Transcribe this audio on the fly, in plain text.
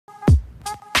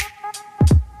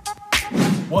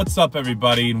What's up,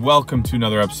 everybody, and welcome to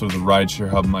another episode of the Rideshare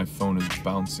Hub. My phone is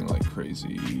bouncing like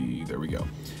crazy. There we go.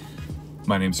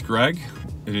 My name's Greg.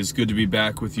 It is good to be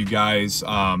back with you guys.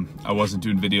 I wasn't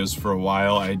doing videos for a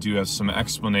while. I do have some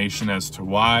explanation as to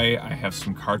why. I have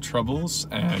some car troubles,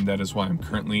 and that is why I'm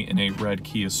currently in a red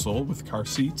Kia Soul with car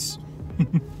seats.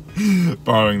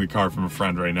 Borrowing the car from a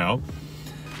friend right now.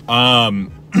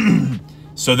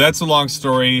 So that's a long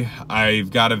story.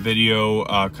 I've got a video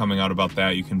coming out about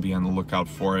that. You can be on the lookout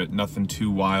for it. Nothing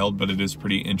too wild, but it is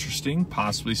pretty interesting.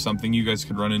 Possibly something you guys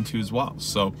could run into as well.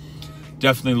 So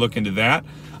definitely look into that.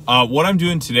 What I'm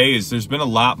doing today is there's been a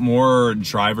lot more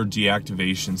driver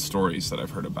deactivation stories that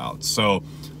I've heard about. So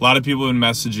a lot of people have been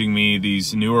messaging me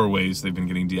these newer ways they've been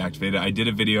getting deactivated. I did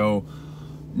a video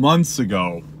months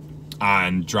ago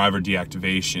on driver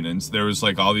deactivation, and there was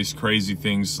like all these crazy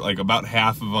things. Like about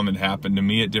half of them had happened to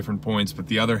me at different points, but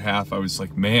the other half I was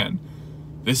like, man,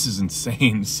 this is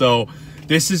insane. So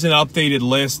this is an updated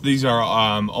list. These are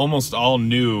almost all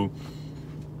new,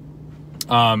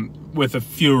 with a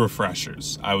few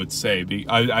refreshers, I would say.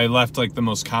 I left like the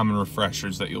most common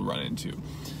refreshers that you'll run into.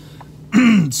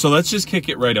 So let's just kick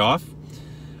it right off.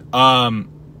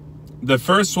 The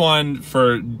first one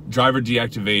for driver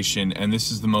deactivation, and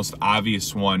this is the most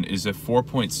obvious one, is at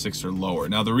 4.6 or lower.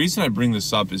 Now, the reason I bring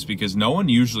this up is because no one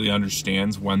usually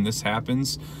understands when this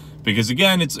happens, because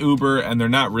again, it's Uber and they're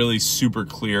not really super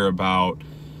clear about,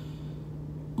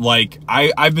 like,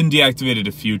 I've been deactivated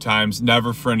a few times,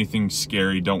 never for anything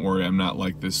scary. Don't worry, I'm not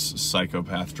like this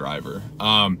psychopath driver.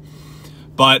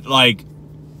 But like,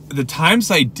 the times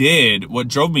I did, what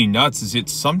drove me nuts is it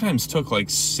sometimes took like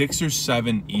 6 or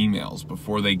 7 emails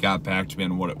before they got back to me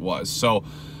on what it was. So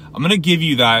I'm going to give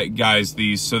you that, guys,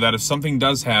 these, so that if something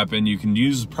does happen, you can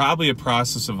use probably a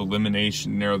process of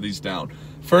elimination to narrow these down.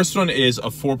 First one is a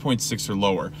 4.6 or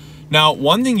lower. Now,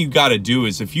 one thing you got to do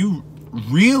is if you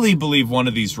really believe one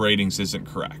of these ratings isn't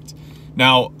correct.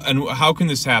 Now, and how can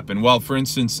this happen? Well, for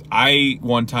instance, I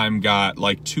one time got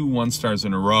like 2 1-stars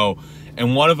in a row,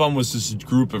 and one of them was this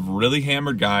group of really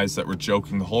hammered guys that were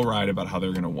joking the whole ride about how they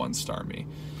were going to 1-star me.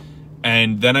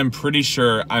 And then I'm pretty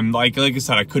sure, like I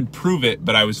said, I couldn't prove it,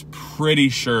 but I was pretty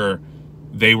sure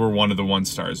they were one of the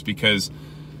 1-stars, because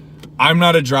I'm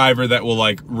not a driver that will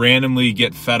like randomly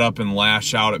get fed up and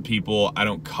lash out at people. I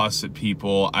don't cuss at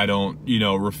people. I don't,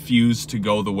 refuse to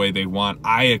go the way they want.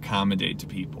 I accommodate to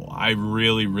people. I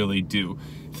really, really do.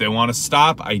 If they want to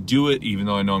stop, I do it, even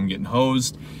though I know I'm getting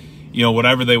hosed.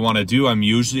 Whatever they want to do, I'm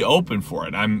usually open for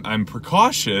it. I'm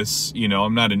precautious,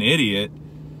 I'm not an idiot,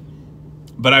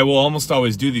 but I will almost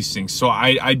always do these things. So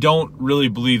I don't really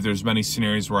believe there's many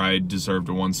scenarios where I deserved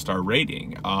a 1-star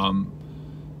rating.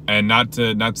 And not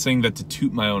saying that to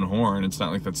toot my own horn. It's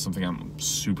not like that's something I'm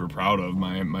super proud of,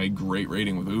 my great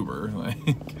rating with Uber. Like,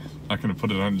 not gonna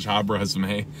put it on a job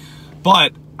resume,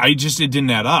 but it didn't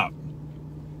add up.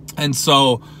 And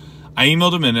so I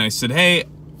emailed him and I said, hey,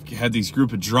 had these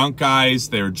group of drunk guys.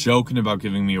 They were joking about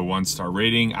giving me a 1-star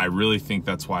rating. I really think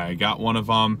that's why I got one of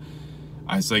them.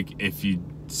 I was like, if you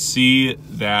see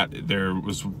that there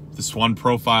was this one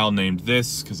profile named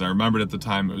this, because I remembered at the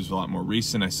time it was a lot more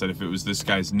recent. I said, if it was this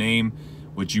guy's name,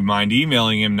 would you mind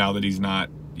emailing him now that he's not,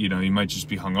 he might just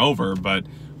be hungover, but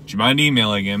would you mind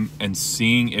emailing him and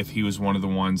seeing if he was one of the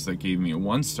ones that gave me a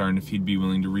 1-star and if he'd be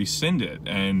willing to rescind it?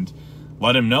 And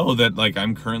let him know that like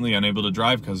I'm currently unable to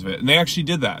drive because of it. And they actually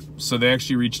did that. So they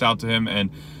actually reached out to him,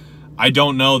 and I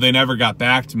don't know, they never got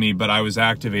back to me, but I was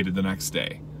activated the next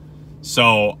day.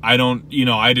 So I don't,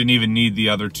 I didn't even need the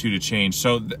other 2 to change.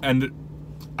 So, and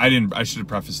I should have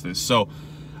prefaced this. So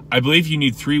I believe you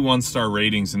need 3 1-star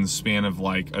ratings in the span of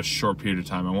like a short period of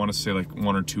time. I want to say like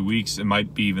 1 or 2 weeks. It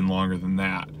might be even longer than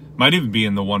that. Might even be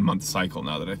in the 1-month cycle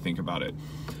now that I think about it.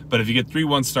 But if you get 3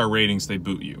 1-star ratings, they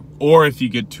boot you. Or if you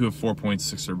get to a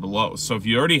 4.6 or below. So if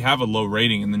you already have a low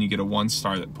rating and then you get a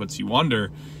 1-star that puts you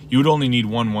under, you would only need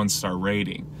 1 1-star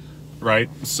rating, right?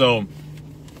 So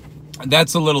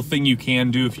that's a little thing you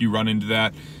can do if you run into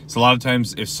that. So a lot of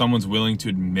times if someone's willing to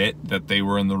admit that they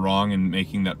were in the wrong in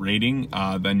making that rating,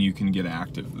 then you can get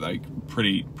active like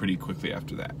pretty quickly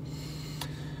after that.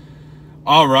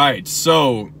 All right,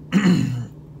 so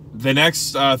the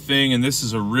next thing, and this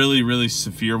is a really, really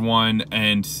severe one,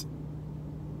 and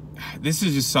this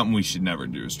is just something we should never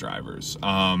do as drivers.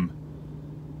 I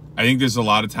think there's a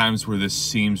lot of times where this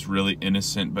seems really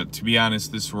innocent, but to be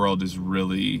honest, this world is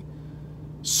really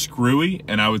screwy,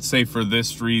 and I would say for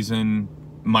this reason,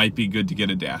 might be good to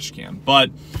get a dash cam. But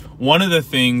one of the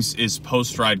things is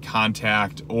post-ride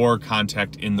contact or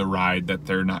contact in the ride that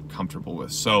they're not comfortable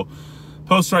with. So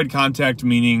post-ride contact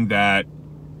meaning that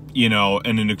you know,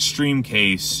 in an extreme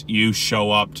case, you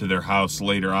show up to their house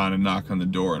later on and knock on the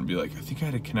door and be like, I think I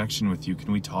had a connection with you.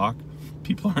 Can we talk?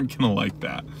 People aren't going to like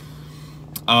that.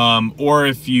 Or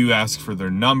if you ask for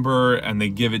their number and they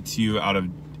give it to you out of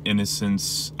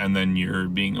innocence, and then you're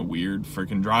being a weird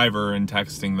freaking driver and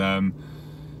texting them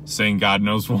saying God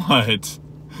knows what,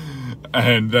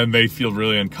 and then they feel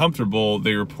really uncomfortable,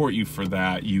 they report you for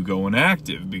that, you go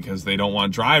inactive because they don't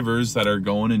want drivers that are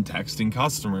going and texting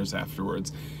customers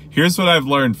afterwards. Here's what I've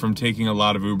learned from taking a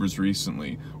lot of Ubers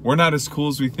recently. We're not as cool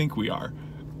as we think we are.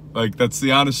 Like, that's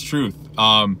the honest truth.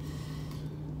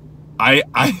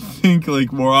 I think,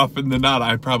 like, more often than not,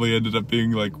 I probably ended up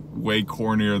being, like, way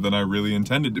cornier than I really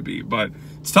intended to be. But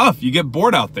it's tough. You get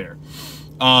bored out there.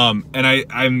 And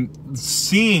I'm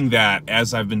seeing that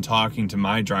as I've been talking to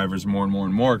my drivers more and more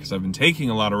and more, because I've been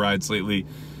taking a lot of rides lately,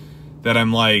 that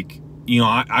I'm like, you know,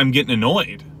 I'm getting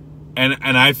annoyed. And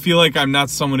I feel like I'm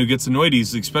not someone who gets annoyed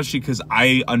easily, especially because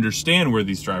I understand where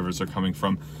these drivers are coming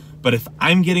from. But if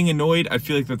I'm getting annoyed, I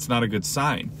feel like that's not a good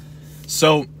sign.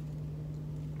 So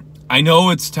I know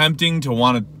it's tempting to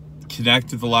want to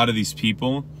connect with a lot of these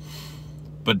people,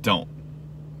 but don't.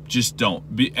 Just don't.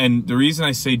 And the reason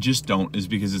I say just don't is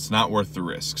because it's not worth the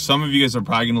risk. Some of you guys are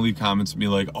probably going to leave comments and be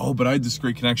like, oh, but I had this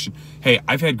great connection. Hey,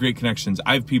 I've had great connections.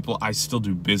 I have people I still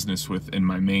do business with in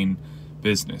my main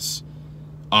business.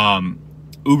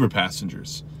 Uber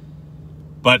passengers.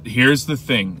 But here's the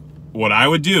thing. What I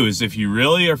would do is, if you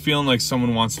really are feeling like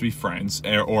someone wants to be friends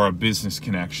or a business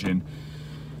connection,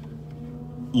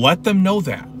 let them know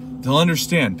that. They'll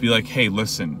understand. Be like, hey,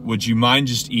 listen, would you mind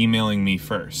just emailing me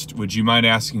first? Would you mind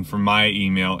asking for my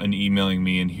email and emailing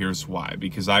me, and here's why?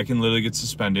 Because I can literally get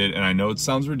suspended, and I know it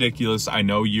sounds ridiculous. I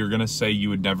know you're going to say you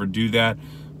would never do that,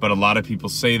 but a lot of people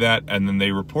say that, and then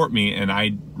they report me, and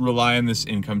I rely on this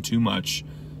income too much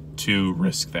to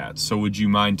risk that. So would you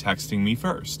mind texting me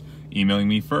first, emailing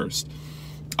me first?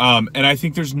 And I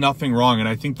think there's nothing wrong, and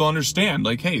I think they'll understand,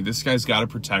 like, hey, this guy's got to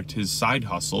protect his side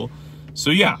hustle. So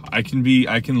yeah, I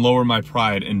can lower my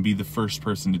pride and be the first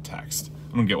person to text.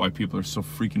 I don't get why people are so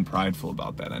freaking prideful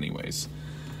about that anyways.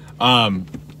 And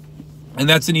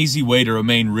that's an easy way to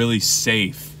remain really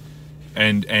safe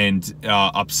and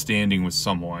upstanding with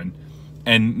someone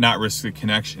and not risk the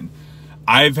connection.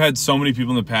 I've had so many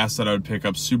people in the past that I would pick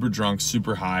up super drunk,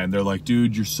 super high, and they're like,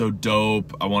 dude, you're so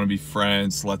dope. I want to be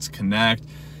friends. Let's connect.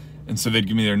 And so they'd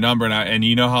give me their number. And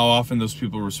you know how often those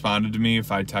people responded to me if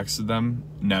I texted them?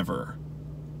 Never.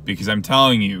 Because I'm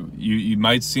telling you, you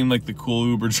might seem like the cool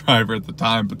Uber driver at the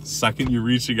time, but the second you're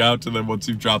reaching out to them, once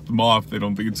you've dropped them off, they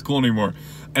don't think it's cool anymore.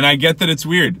 And I get that it's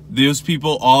weird. Those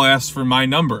people all asked for my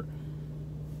number.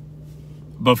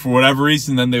 But for whatever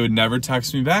reason, then they would never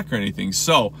text me back or anything.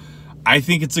 So I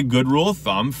think it's a good rule of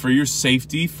thumb for your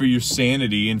safety, for your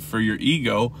sanity, and for your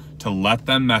ego to let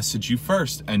them message you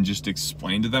first and just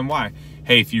explain to them why.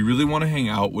 Hey, if you really want to hang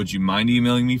out, would you mind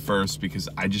emailing me first? Because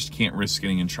I just can't risk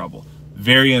getting in trouble.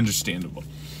 Very understandable.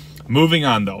 Moving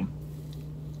on, though.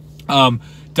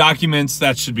 Documents,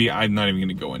 that should be, I'm not even going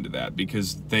to go into that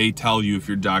because they tell you if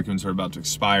your documents are about to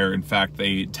expire. In fact,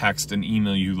 they text and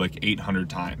email you like 800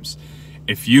 times.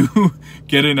 If you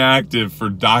get inactive for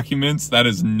documents, that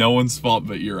is no one's fault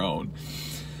but your own.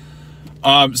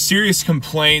 Serious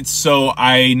complaints. So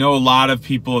I know a lot of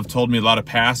people have told me, a lot of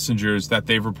passengers, that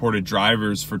they've reported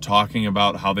drivers for talking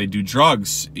about how they do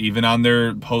drugs, even on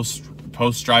their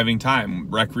post-driving time,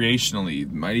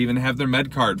 recreationally. Might even have their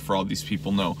med card, for all these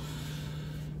people know.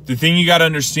 The thing you got to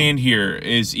understand here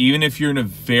is, even if you're in a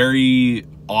very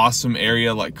awesome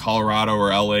area like Colorado or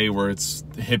LA where it's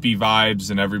hippie vibes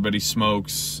and everybody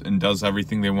smokes and does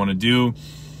everything they want to do,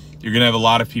 you're going to have a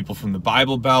lot of people from the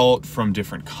Bible Belt, from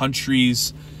different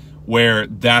countries, where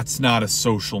that's not a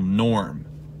social norm.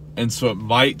 And so it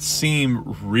might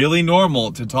seem really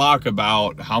normal to talk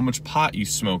about how much pot you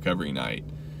smoke every night.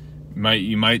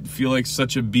 You might feel like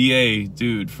such a BA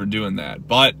dude for doing that.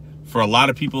 But for a lot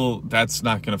of people, that's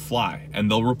not going to fly.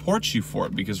 And they'll report you for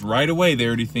it because right away they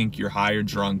already think you're high or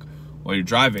drunk while you're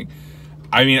driving.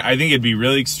 I mean, I think it'd be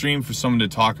really extreme for someone to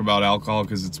talk about alcohol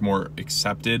because it's more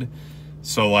accepted.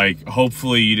 So, like,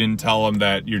 hopefully you didn't tell them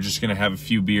that you're just going to have a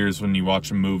few beers when you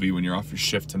watch a movie when you're off your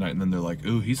shift tonight, and then they're like,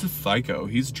 ooh, he's a psycho,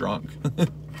 he's drunk.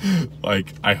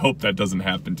 Like, I hope that doesn't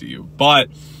happen to you. But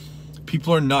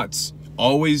people are nuts.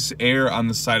 Always err on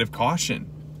the side of caution.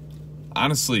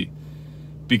 Honestly.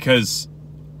 Because,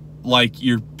 like,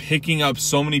 you're picking up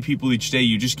so many people each day,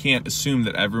 you just can't assume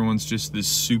that everyone's just this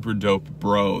super dope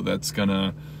bro that's going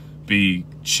to be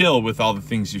chill with all the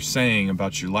things you're saying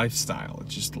about your lifestyle.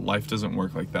 It's just, life doesn't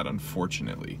work like that,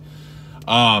 unfortunately.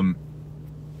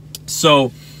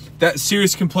 So that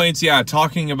serious complaints, yeah,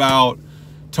 talking about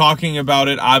talking about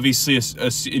it. Obviously,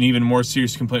 an even more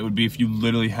serious complaint would be if you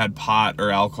literally had pot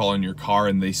or alcohol in your car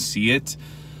and they see it.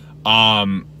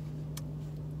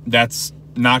 That's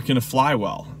not going to fly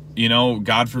well. You know,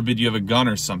 God forbid you have a gun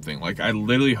or something. Like, I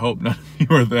literally hope none of you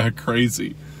are that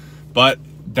crazy. But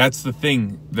that's the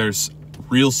thing. There's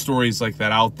real stories like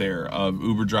that out there of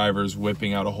Uber drivers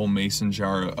whipping out a whole mason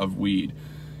jar of weed,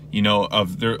 you know,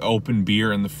 of their open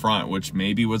beer in the front, which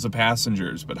maybe was a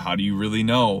passenger's, but how do you really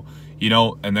know? You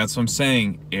know, and that's what I'm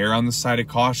saying. Err on the side of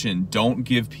caution. Don't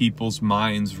give people's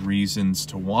minds reasons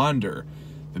to wander.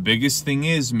 The biggest thing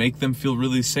is make them feel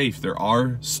really safe. There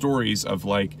are stories of,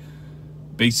 like,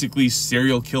 basically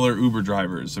serial killer Uber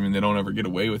drivers. I mean, they don't ever get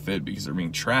away with it because they're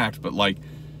being tracked, but, like,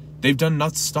 they've done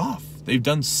nuts stuff. They've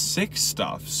done sick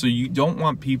stuff. So you don't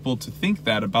want people to think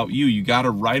that about you. You got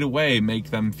to right away make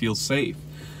them feel safe.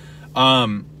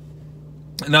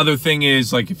 Another thing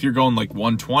is, like, if you're going like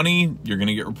 120, you're going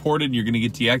to get reported, you're going to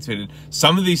get deactivated.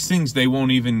 Some of these things, they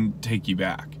won't even take you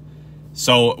back.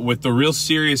 So with the real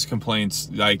serious complaints,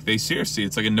 like, they seriously,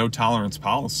 it's like a no tolerance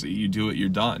policy. You do it, you're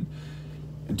done.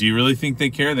 Do you really think they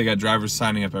care? They got drivers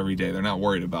signing up every day. They're not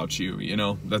worried about you, you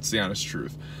know? That's the honest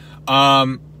truth.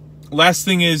 Last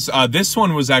thing is, this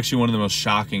one was actually one of the most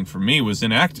shocking for me, was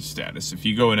inactive status. If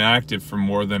you go inactive for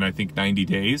more than, I think, 90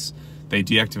 days, they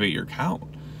deactivate your account.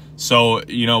 So,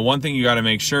 you know, one thing you got to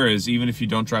make sure is, even if you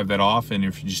don't drive that often,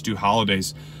 if you just do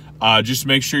holidays, just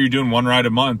make sure you're doing one ride a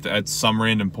month at some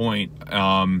random point,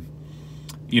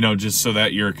 you know, just so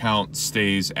that your account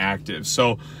stays active.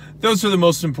 So those are the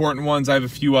most important ones. I have a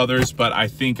few others, but I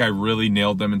think I really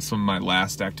nailed them in some of my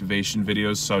last activation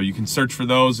videos. So you can search for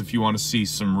those if you want to see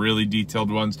some really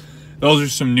detailed ones. Those are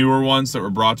some newer ones that were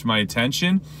brought to my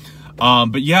attention.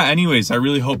 But yeah, anyways, I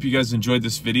really hope you guys enjoyed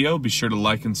this video. Be sure to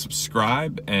like and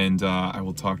subscribe, and I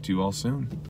will talk to you all soon.